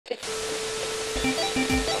Welcome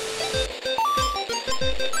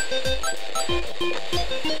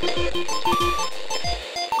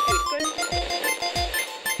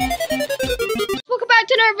back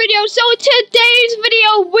to another video. So today's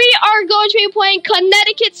video, we are going to be playing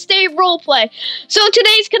Connecticut State Roleplay. So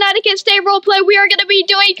today's Connecticut State Roleplay, we are going to be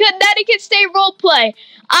doing Connecticut State Roleplay.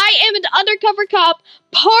 I am an undercover cop,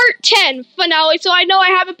 part 10 finale. So I know I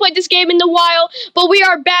haven't played this game in a while, but we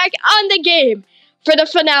are back on the game for the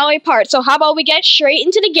finale part. So how about we get straight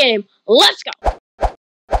into the game? Let's go.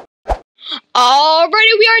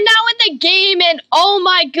 Alrighty, we are now in the game, and oh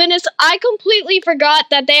my goodness, I completely forgot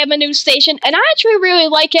that they have a new station, and I actually really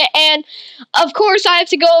like it, and of course I have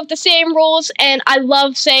to go with the same rules, and I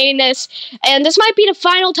love saying this, and this might be the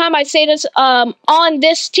final time I say this on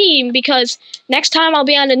this team, because next time I'll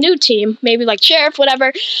be on a new team, maybe like Sheriff,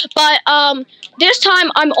 whatever, but this time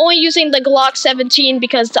I'm only using the Glock 17,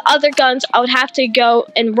 because the other guns I would have to go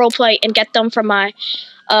and roleplay and get them from my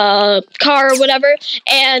car or whatever,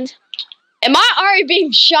 and am I already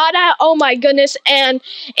being shot at? Oh my goodness. And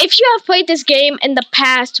if you have played this game in the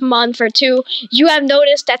past month or two, you have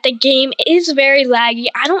noticed that the game is very laggy.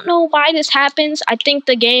 I don't know why this happens. I think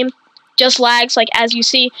the game just lags, like as you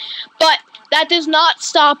see. But that does not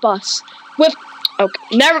stop us.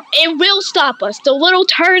 It will stop us. The little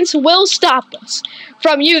turns will stop us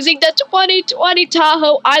from using the 2020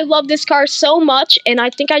 Tahoe. I love this car so much, and I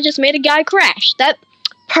think I just made a guy crash.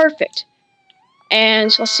 Perfect.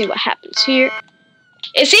 And let's see what happens here.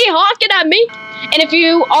 Is he honking at me? And if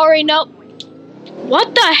you already know,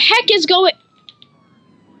 what the heck is going?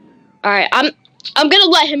 All right, I'm gonna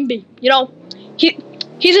let him be. You know,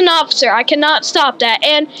 he's an officer. I cannot stop that.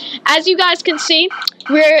 And as you guys can see,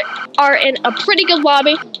 we are in a pretty good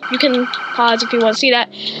lobby. You can pause if you want to see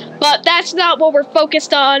that. But that's not what we're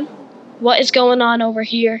focused on. What is going on over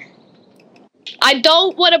here? I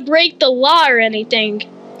don't want to break the law or anything.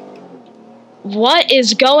 What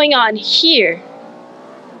is going on here?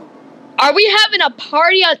 Are we having a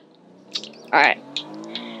party on... Alright.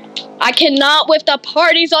 I cannot with the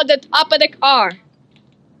parties on the top of the car.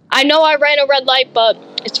 I know I ran a red light, but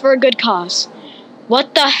it's for a good cause.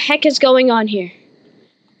 What the heck is going on here?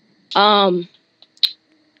 Hello?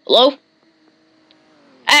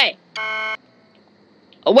 Hey.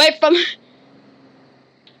 Away from...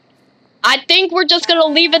 I think we're just gonna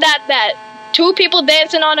leave it at that. 2 people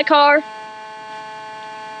dancing on a car.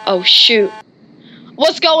 Oh, shoot.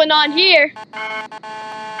 What's going on here?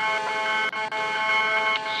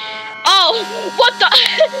 Oh, what the?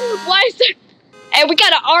 Why is there? And we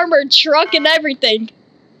got an armored truck and everything.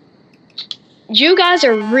 You guys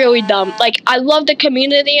are really dumb. Like, I love the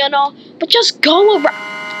community and all, but just go around.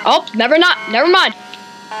 Oh, never mind.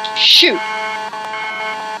 Shoot.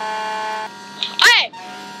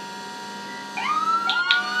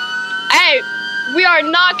 Hey, we are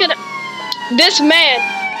not gonna... This man...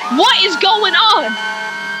 What is going on?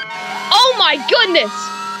 Oh my goodness!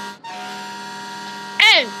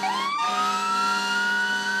 And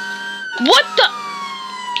what the?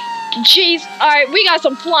 Jeez! All right, we got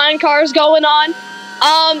some flying cars going on.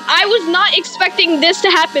 I was not expecting this to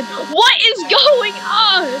happen. What is going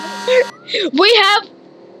on? We have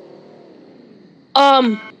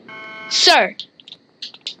sir.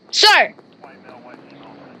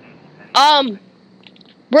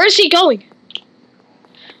 Where's he going?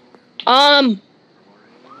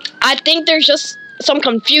 I think there's just some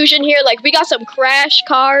confusion here. Like, we got some crash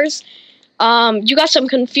cars. You got some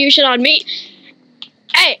confusion on me.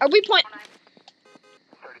 Hey, are we point?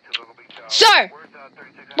 Sir,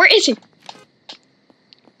 where is he?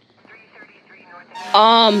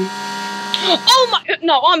 Oh my,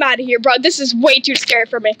 no, I'm out of here, bro. This is way too scary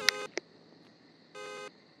for me.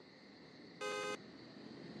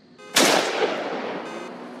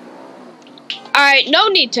 Alright, no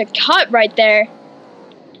need to cut right there.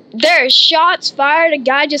 There's shots fired. A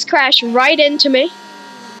guy just crashed right into me.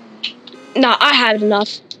 Nah, I had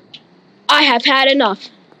enough. I have had enough.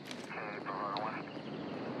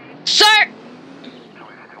 Sir!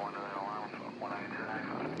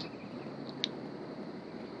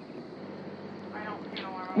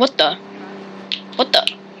 What the?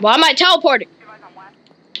 Why am I teleporting?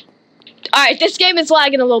 Alright, this game is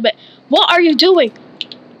lagging a little bit. What are you doing?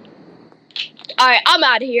 Alright, I'm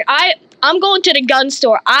out of here. I'm going to the gun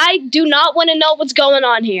store. I do not want to know what's going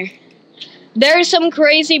on here. There's some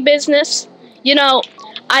crazy business. You know,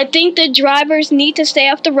 I think the drivers need to stay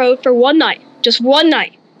off the road for one night. Just one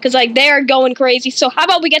night. Because, like, they are going crazy. So, how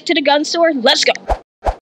about we get to the gun store? Let's go.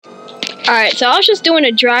 Alright, so I was just doing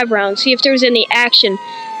a drive round, see if there's any action.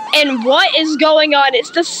 And what is going on?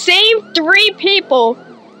 It's the same 3 people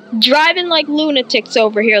driving like lunatics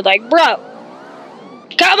over here. Like, bro,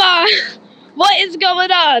 come on. What is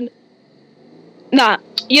going on? Nah,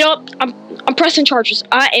 you know, I'm pressing charges.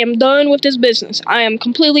 I am done with this business. I am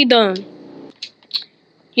completely done.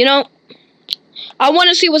 You know, I want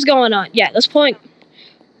to see what's going on. Yeah, let's point.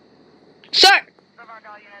 Sir!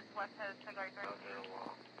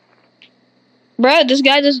 Bruh, this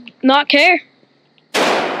guy does not care.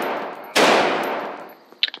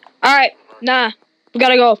 Alright, nah, we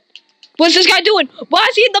gotta go. What's this guy doing? Why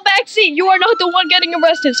is he in the back seat? You are not the one getting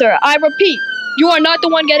arrested, sir. I repeat, you are not the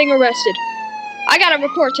one getting arrested. I gotta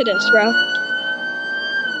report to this, bro.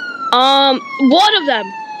 One of them.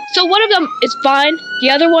 So one of them is fine. The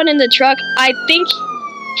other one in the truck, I think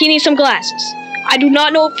he needs some glasses. I do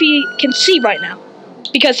not know if he can see right now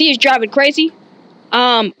because he is driving crazy.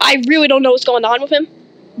 I really don't know what's going on with him.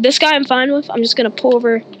 This guy I'm fine with. I'm just gonna pull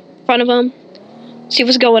over in front of him, see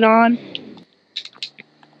what's going on.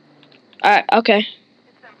 Alright, okay.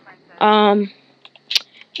 I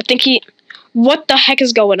think he... What the heck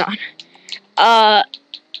is going on?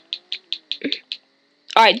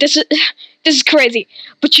 Alright, this is crazy.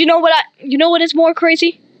 But you know what is more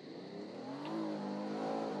crazy?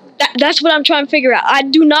 That's what I'm trying to figure out. I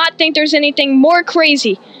do not think there's anything more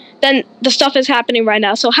crazy than the stuff that's happening right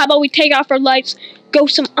now. So how about we take off our lights, go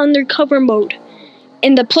some undercover mode.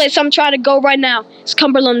 In the place I'm trying to go right now is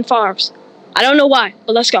Cumberland Farms. I don't know why,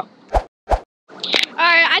 but let's go.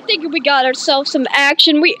 Alright, I think we got ourselves some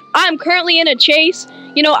action. I'm currently in a chase.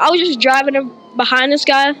 You know, I was just driving behind this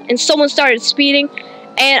guy, and someone started speeding,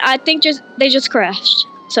 and I think they just crashed.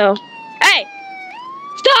 So, hey,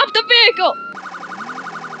 stop the vehicle!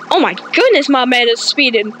 Oh my goodness, my man is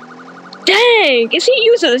speeding. Dang, is he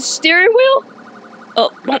using a steering wheel?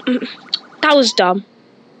 Oh, that was dumb.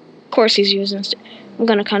 Of course he's using a I'm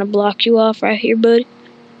gonna kind of block you off right here, bud.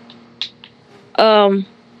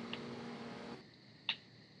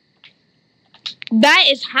 That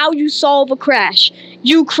is how you solve a crash.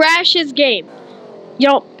 You crash his game. You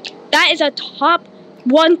know, that is a top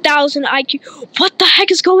 1,000 IQ. What the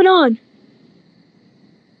heck is going on?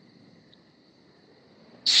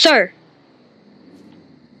 Sir,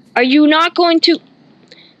 are you not going to...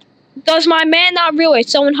 Does my man not realize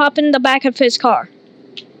someone hopped in the back of his car?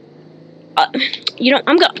 You know,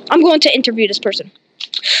 I'm going to interview this person.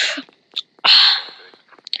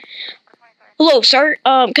 Hello, sir.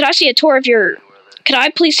 Could I see a tour of your... Could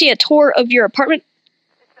I please see a tour of your apartment?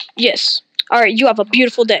 Yes. Alright, you have a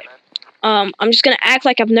beautiful day. I'm just gonna act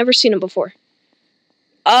like I've never seen him before.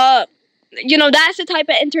 You know, that's the type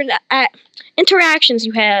of interactions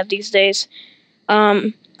you have these days.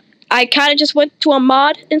 I kind of just went to a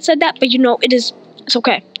mod and said that, but you know, it's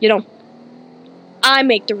okay, you know. I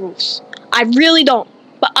make the rules. I really don't,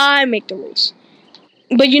 but I make the rules.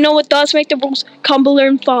 But you know what does make the rules?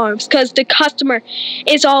 Cumberland Farms, because the customer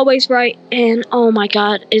is always right. And oh my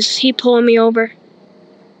god, is he pulling me over?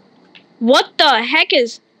 What the heck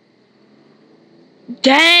is...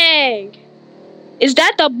 Dang! Is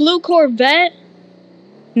that the blue Corvette?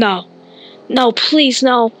 No. No, please,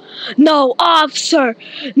 no. No, officer!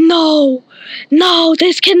 No! No,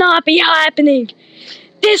 this cannot be happening!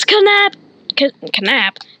 This cannot...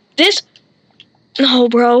 This... No,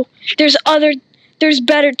 bro. There's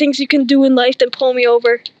better things you can do in life than pull me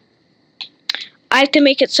over. I have to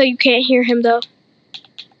make it so you can't hear him, though.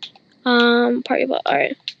 Party about...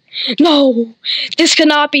 Alright. No! This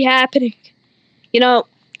cannot be happening. You know,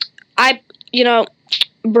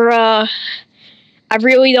 bruh, I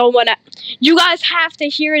really don't want to... You guys have to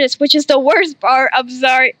hear this, which is the worst part. I'm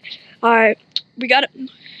sorry. Alright, we gotta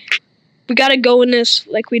go in this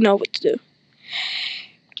like we know what to do.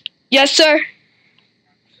 Yes, sir?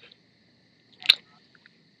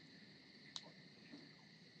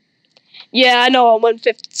 Yeah, I know, I'm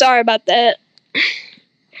 150. Sorry about that.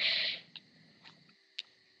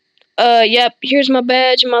 Yep, here's my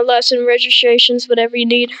badge and my lesson registrations, whatever you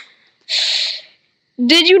need.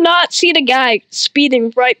 Did you not see the guy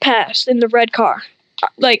speeding right past in the red car?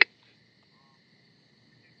 Like,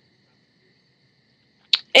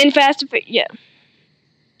 in Fast and Furious, yeah.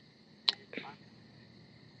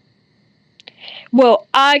 Well,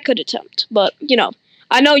 I could attempt, but, you know,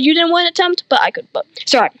 I know you didn't want to attempt, but I could, but,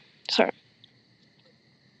 sorry.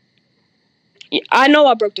 Yeah, I know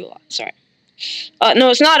I broke the law, sorry. No,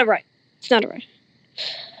 it's not a right. It's not a right.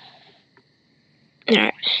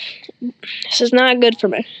 Alright. This is not good for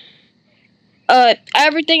me.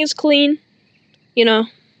 Everything is clean. You know.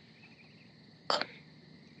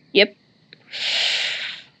 Yep.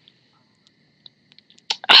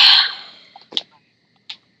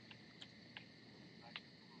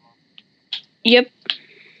 Yep.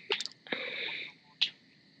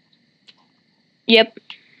 Yep.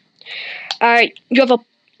 Alright, you have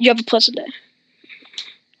a pleasant day.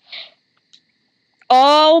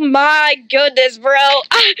 Oh my goodness, bro.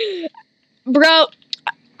 Bro,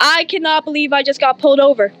 I cannot believe I just got pulled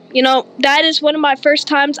over. You know, that is one of my first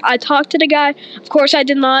times I talked to the guy. Of course, I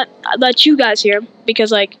did not let you guys hear him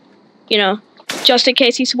because, like, you know, just in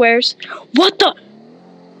case he swears. What the?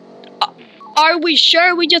 Are we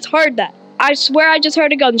sure we just heard that? I swear I just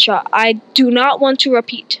heard a gunshot. I do not want to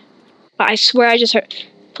repeat. But I swear I just heard.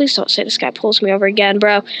 Please don't say this guy pulls me over again,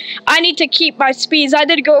 bro. I need to keep my speeds. I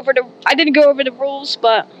didn't go over the rules,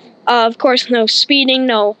 but of course, no speeding,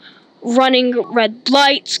 no running red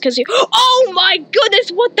lights, because oh my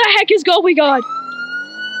goodness, what the heck is going on?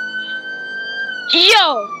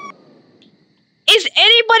 Yo, is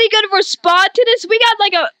anybody gonna respond to this? We got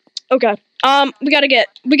like a okay. We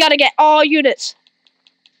gotta get all units.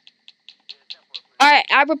 All right,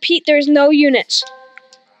 I repeat, there's no units.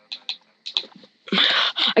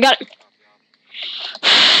 I got it.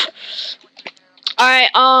 All right.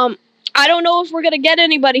 I don't know if we're gonna get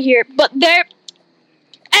anybody here, but there.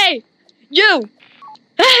 Hey, you.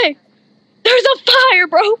 Hey, there's a fire,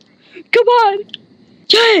 bro. Come on.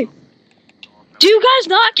 Jay, do you guys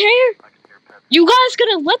not care? You guys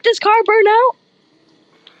gonna let this car burn out?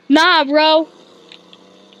 Nah, bro.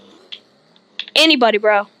 Anybody,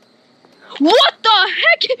 bro. What the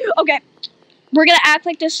heck? Okay, we're gonna act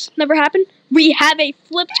like this never happened. We have a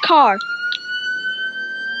flipped car.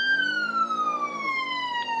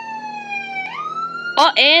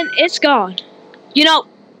 Oh, and it's gone. You know,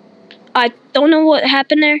 I don't know what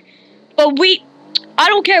happened there, but I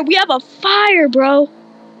don't care. We have a fire, bro.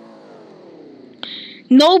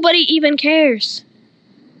 Nobody even cares.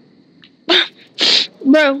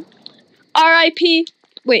 Bro, R.I.P.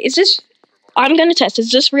 Wait, is this? I'm gonna test.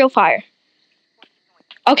 Is this real fire?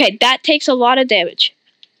 Okay, that takes a lot of damage.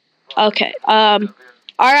 Okay,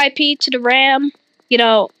 R.I.P. to the Ram. You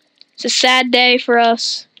know, it's a sad day for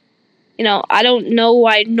us. You know, I don't know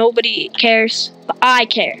why nobody cares, but I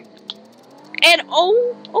care. And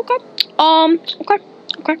okay.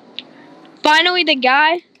 Finally, the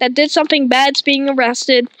guy that did something bad is being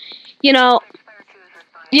arrested. You know,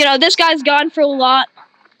 this guy's gone for a lot.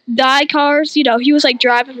 Die cars. You know, he was like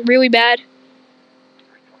driving really bad,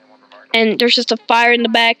 and there's just a fire in the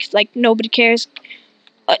back. Like nobody cares,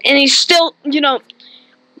 and he's still, you know.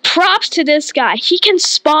 Props to this guy. He can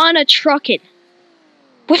spawn a truck in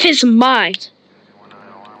with his mind.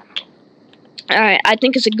 Alright, I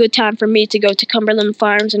think it's a good time for me to go to Cumberland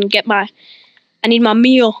Farms and get I need my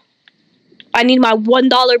meal. I need my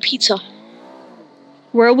 $1 pizza.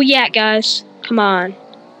 Where are we at, guys? Come on.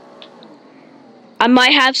 I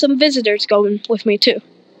might have some visitors going with me, too.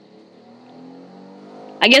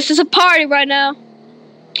 I guess it's a party right now.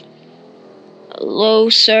 Hello,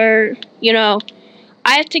 sir. You know,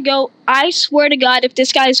 I have to go. I swear to God, if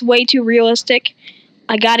this guy is way too realistic,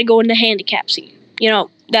 I gotta go in the handicap seat. You know,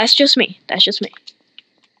 that's just me. That's just me.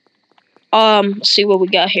 Let's see what we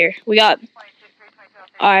got here. We got,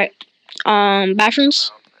 alright,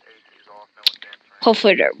 bathrooms.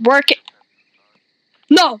 Hopefully they're working.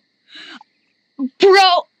 No!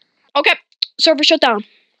 Bro! Okay, server shut down.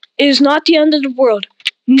 It is not the end of the world.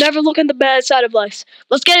 Never look on the bad side of life.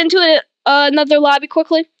 Let's get into it, another lobby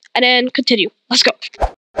quickly, and then continue. Let's go.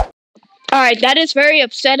 Alright, that is very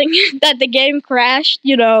upsetting that the game crashed,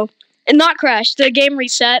 you know. And not crashed, the game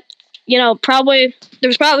reset. You know,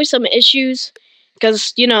 there's probably some issues.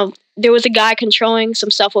 Because, you know, there was a guy controlling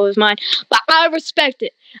some stuff with his mind. But I respect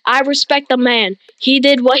it. I respect the man. He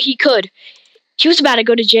did what he could. He was about to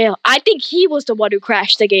go to jail. I think he was the one who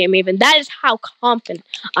crashed the game even. That is how confident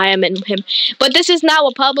I am in him. But this is now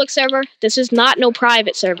a public server. This is not no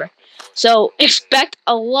private server. So expect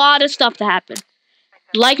a lot of stuff to happen.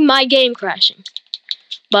 Like my game crashing.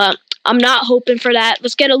 But I'm not hoping for that.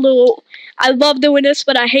 Let's get a little... I love doing this,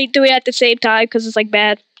 but I hate doing it at the same time because it's like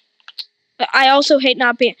bad. I also hate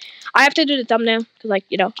not being... I have to do the thumbnail because, like,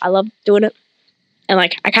 you know, I love doing it. And,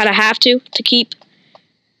 like, I kind of have to keep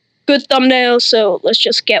good thumbnails. So let's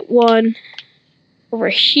just get one over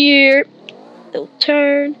here. Little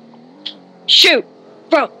turn. Shoot!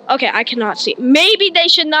 Bro, okay, I cannot see. Maybe they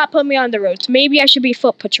should not put me on the roads. Maybe I should be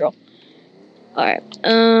foot patrol. Alright,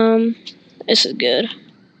 this is good.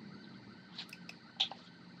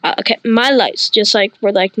 Okay, my lights just like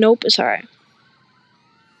were like, nope, it's alright.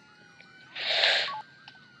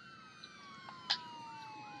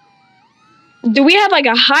 Do we have like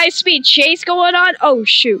a high-speed chase going on? Oh,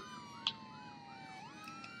 shoot.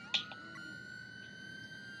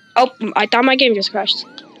 Oh, I thought my game just crashed.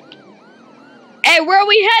 Hey, where are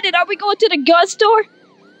we headed? Are we going to the gun store?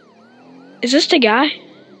 Is this the guy?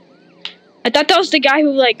 I thought that was the guy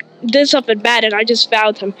who, like, did something bad and I just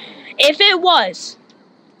found him. If it was,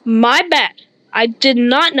 my bad. I did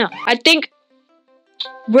not know. I think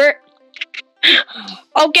we're...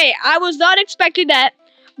 Okay, I was not expecting that,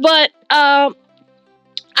 but,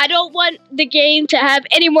 I don't want the game to have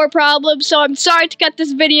any more problems, so I'm sorry to cut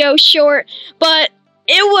this video short, but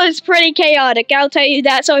it was pretty chaotic, I'll tell you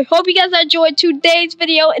that. So I hope you guys enjoyed today's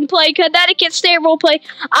video and play Connecticut State Roleplay.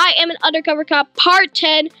 I Am an Undercover Cop Part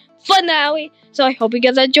 10 finale. So I hope you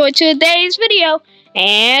guys enjoyed today's video,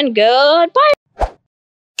 and goodbye.